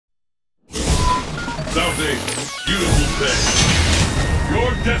Someday, you will pay.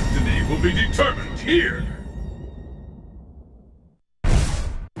 Your destiny will be determined here.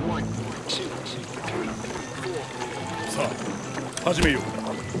 さあ、始めよう。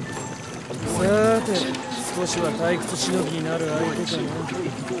さて、少しは退屈しのぎになる相手かな。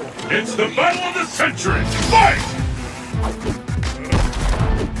It's the battle of the century! Fight!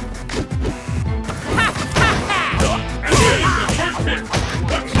 And here's the first hit!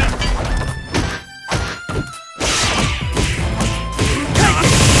 What's next?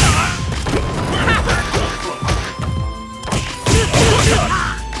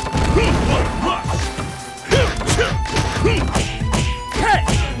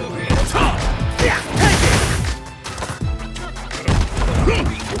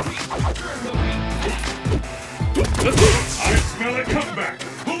 I smell a comeback!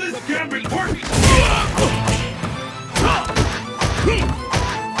 Will this gambit work? I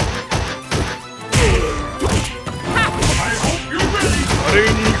hope you're ready!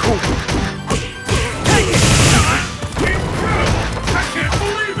 Incredible! I can't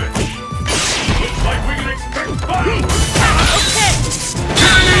believe it! Looks like we can expect violence! Okay!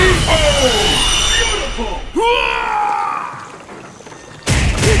 Oh! Beautiful!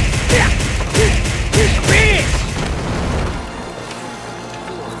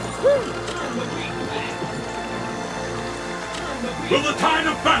 Will the tide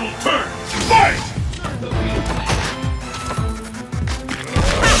of battle turn? Fight!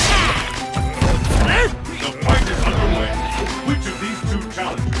 The fight is underway. Which of these two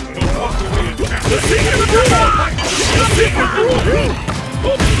challengers will walk away as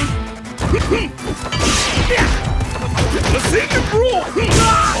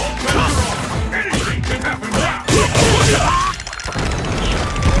Anything can happen now!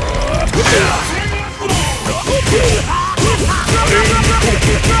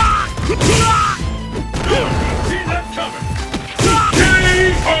 See that coming!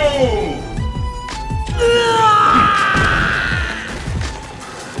 K.O.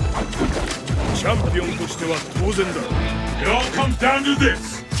 チャンピオンとしては当然だ。It all comes down to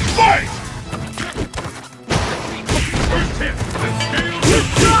this. Fight! First hit, then scale this.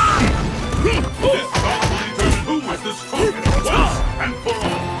 This bout will determine who is the strongest once and for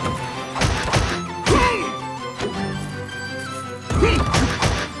all.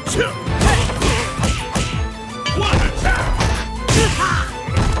 What an attack!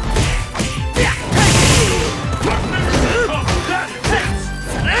 I've never seen a combo that intense!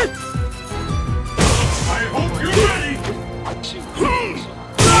 I hope you're ready! I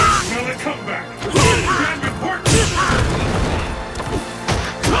smell a comeback! Damn important!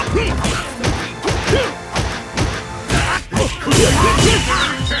 This could be a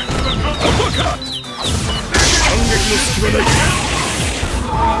chance of a comeback!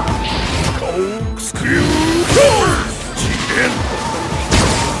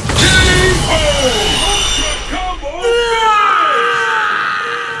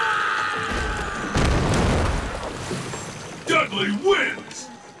 Dudley wins!